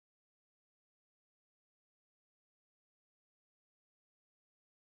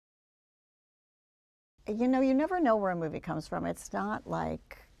You know, you never know where a movie comes from. It's not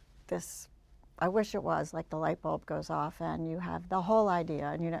like this, I wish it was, like the light bulb goes off and you have the whole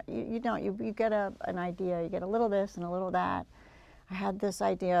idea, and you don't, you get an idea, you get a little this and a little that. I had this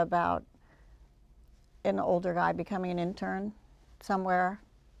idea about an older guy becoming an intern somewhere.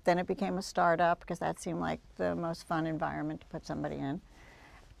 Then it became a startup because that seemed like the most fun environment to put somebody in.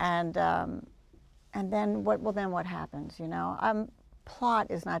 And then what happens, you know? Plot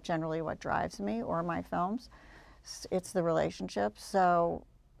is not generally what drives me or my films. It's the relationship. So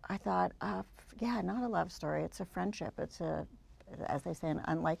I thought, yeah, not a love story. It's a friendship. It's a, as they say, an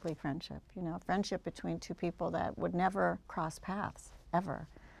unlikely friendship. You know, a friendship between two people that would never cross paths, ever.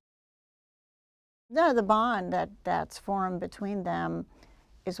 The bond that's formed between them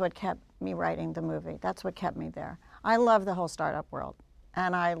is what kept me writing the movie. That's what kept me there. I love the whole startup world,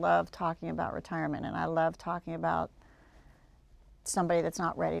 and I love talking about retirement, and I love talking about somebody that's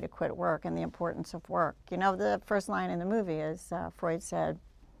not ready to quit work and the importance of work. You know, the first line in the movie is Freud said,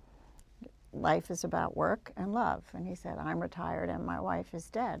 life is about work and love. And he said, I'm retired and my wife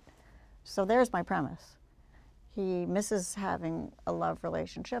is dead. So there's my premise. He misses having a love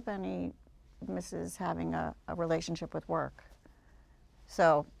relationship, and he misses having a relationship with work.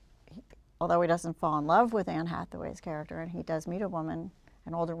 So although he doesn't fall in love with Anne Hathaway's character, and he does meet a woman,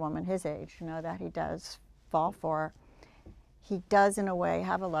 an older woman his age, you know, that he does fall for, he does in a way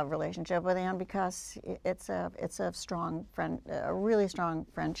have a love relationship with Anne because it's a strong friend, a really strong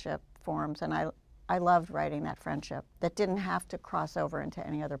friendship forms, and I loved writing that friendship that didn't have to cross over into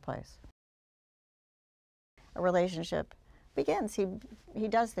any other place. A relationship begins. He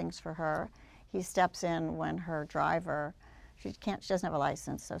does things for her. He steps in when her driver, she doesn't have a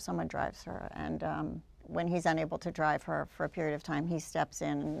license, so someone drives her, and when he's unable to drive her for a period of time, he steps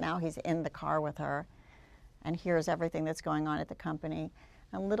in, and now he's in the car with her and hears everything that's going on at the company.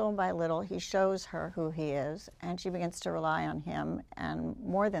 And little by little, he shows her who he is, and she begins to rely on him, and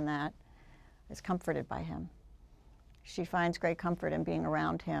more than that, is comforted by him. She finds great comfort in being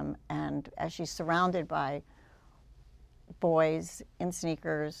around him, and as she's surrounded by boys in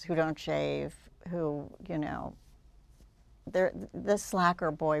sneakers who don't shave, who, you know, they're the slacker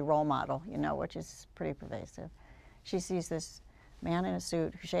boy role model, you know, which is pretty pervasive. She sees this man in a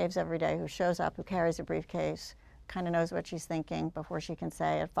suit who shaves every day, who shows up, who carries a briefcase, kind of knows what she's thinking before she can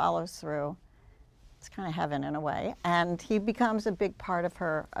say it, follows through. It's kind of heaven in a way, and he becomes a big part of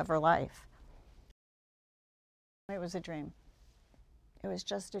her life. It was a dream. It was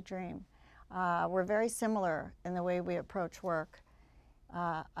just a dream. We're very similar in the way we approach work.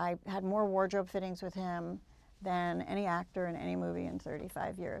 I had more wardrobe fittings with him than any actor in any movie in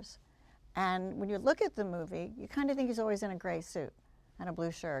 35 years. And when you look at the movie, you kind of think he's always in a gray suit and a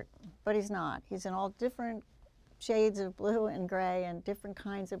blue shirt, but he's not. He's in all different shades of blue and gray and different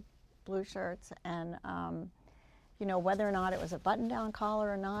kinds of blue shirts. And you know, whether or not it was a button-down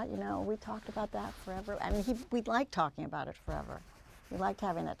collar or not, you know, we talked about that forever. I mean, we liked talking about it forever. We liked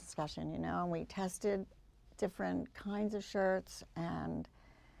having that discussion, you know, and we tested different kinds of shirts, and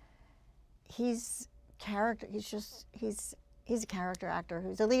he's a character actor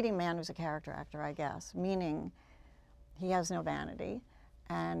who's a leading man who's a character actor, I guess, meaning he has no vanity,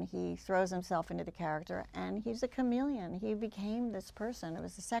 and he throws himself into the character, and he's a chameleon. He became this person. It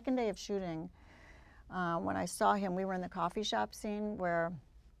was the second day of shooting. When I saw him, we were in the coffee shop scene where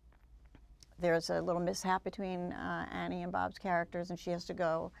there's a little mishap between Annie and Bob's characters, and she has to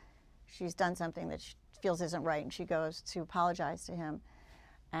go. She's done something that she feels isn't right, and she goes to apologize to him.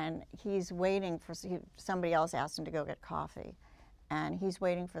 And he's waiting for, somebody else asked him to go get coffee. And he's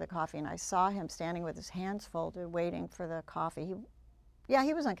waiting for the coffee, and I saw him standing with his hands folded, waiting for the coffee.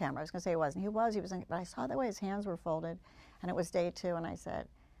 He was on camera. I was going to say he wasn't. He was on, but I saw the way his hands were folded, and it was day 2, and I said,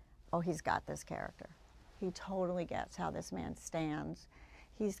 oh, he's got this character. He totally gets how this man stands.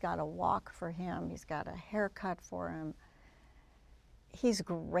 He's got a walk for him. He's got a haircut for him. He's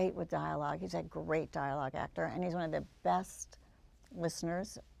great with dialogue. He's a great dialogue actor, and he's one of the best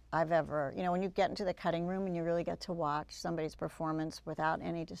listeners I've ever, you know, when you get into the cutting room and you really get to watch somebody's performance without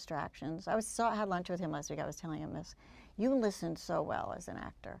any distractions. I had lunch with him last week. I was telling him this. You listen so well as an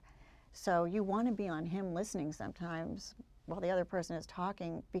actor. So you want to be on him listening sometimes while the other person is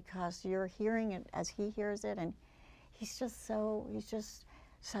talking, because you're hearing it as he hears it, and he's just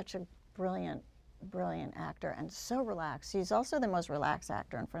such a brilliant actor, and so relaxed. He's also the most relaxed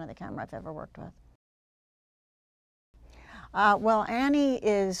actor in front of the camera I've ever worked with. Well, Annie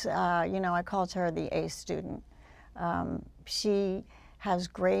is, you know, I called her the A student. She has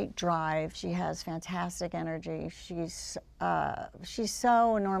great drive. She has fantastic energy. She's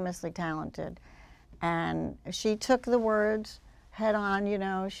so enormously talented. And she took the words head on, you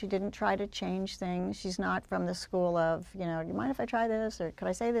know, she didn't try to change things. She's not from the school of, you know, do you mind if I try this, or could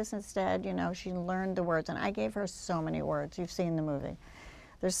I say this instead? You know, she learned the words, and I gave her so many words. You've seen the movie.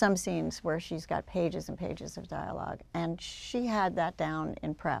 There's some scenes where she's got pages and pages of dialogue, and she had that down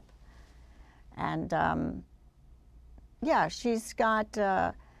in prep. And yeah, she's got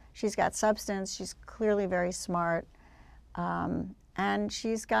substance. She's clearly very smart. And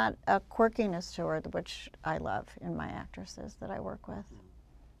she's got a quirkiness to her, which I love in my actresses that I work with.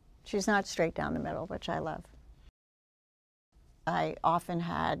 She's not straight down the middle, which I love. I often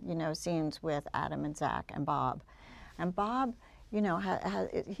had, you know, scenes with Adam and Zach and Bob. And Bob, you know,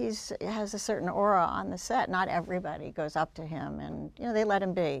 has a certain aura on the set. Not everybody goes up to him and, you know, they let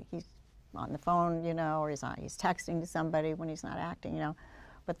him be. He's on the phone, you know, or he's texting to somebody when he's not acting, you know.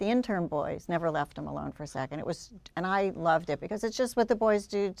 But the intern boys never left him alone for a second. And I loved it because it's just what the boys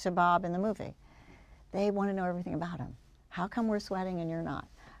do to Bob in the movie. They want to know everything about him. How come we're sweating and you're not?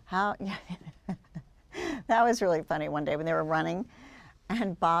 That was really funny one day when they were running,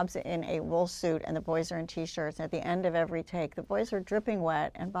 and Bob's in a wool suit and the boys are in t-shirts. At the end of every take, the boys are dripping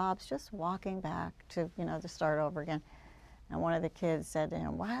wet and Bob's just walking back to, you know, to start over again. And one of the kids said to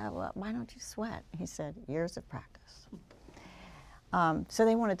him, why don't you sweat? He said, years of practice. So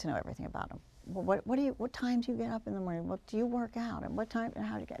they wanted to know everything about him. Well, what time do you get up in the morning? What do you work out? And what time, and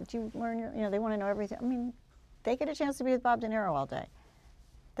how do you learn your, you know, they want to know everything. I mean, they get a chance to be with Bob De Niro all day.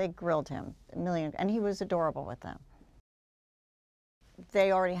 They grilled him a million, and he was adorable with them.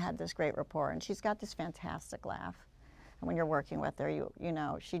 They already had this great rapport, and she's got this fantastic laugh. And when you're working with her, you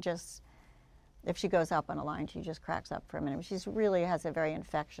know, she just, if she goes up on a line, she just cracks up for a minute. She really has a very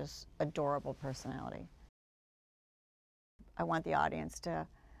infectious, adorable personality. I want the audience to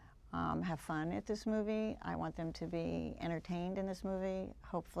have fun at this movie. I want them to be entertained in this movie.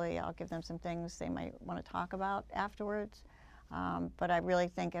 Hopefully I'll give them some things they might want to talk about afterwards. But I really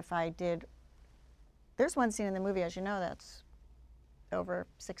think if I did, there's one scene in the movie, as you know, that's over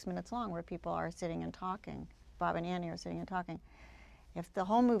 6 minutes long where people are sitting and talking. Bob and Annie are sitting and talking. If the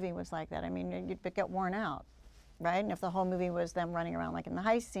whole movie was like that, I mean, you'd get worn out, right? And if the whole movie was them running around like in the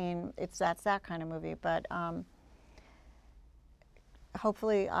heist scene, that's that kind of movie. But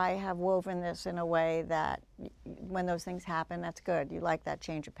hopefully I have woven this in a way that when those things happen, that's good. You like that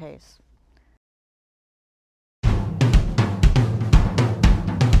change of pace.